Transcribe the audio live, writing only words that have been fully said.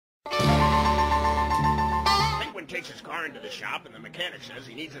takes his car into the shop, and the mechanic says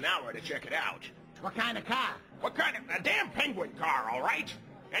he needs an hour to check it out. What kind of car? What kind of... A damn Penguin car, all right?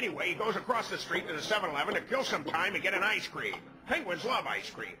 Anyway, he goes across the street to the 7-Eleven to kill some time and get an ice cream. Penguins love ice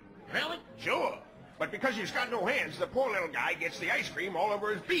cream. Really? Sure. But because he's got no hands, the poor little guy gets the ice cream all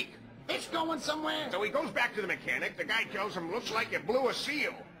over his beak. It's going somewhere. So he goes back to the mechanic. The guy tells him, looks like you blew a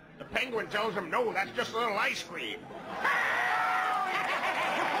seal. The Penguin tells him, no, that's just a little ice cream.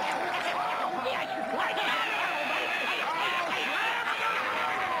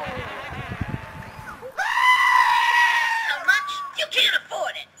 How much? You can't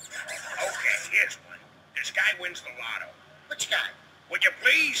afford it. Okay, here's one. This guy wins the lotto. Which guy? Would you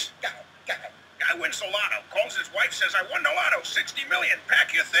please? Go. Guy wins the lotto, calls his wife, says, I won the lotto, 60 million,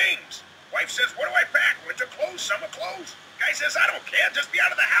 pack your things. Wife says, what do I pack? Winter clothes, summer clothes? Guy says, I don't care, just be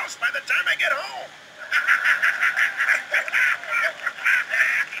out of the house by the time I get home.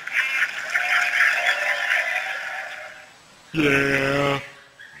 Yeah.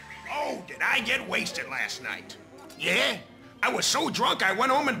 Oh, did I get wasted last night? Yeah? I was so drunk I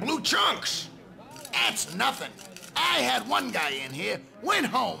went home and blew chunks. That's nothing. I had one guy in here, went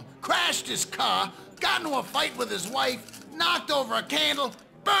home, crashed his car, got into a fight with his wife, knocked over a candle,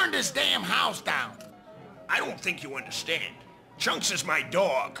 burned his damn house down. I don't think you understand. Chunks is my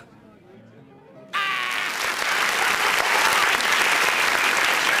dog.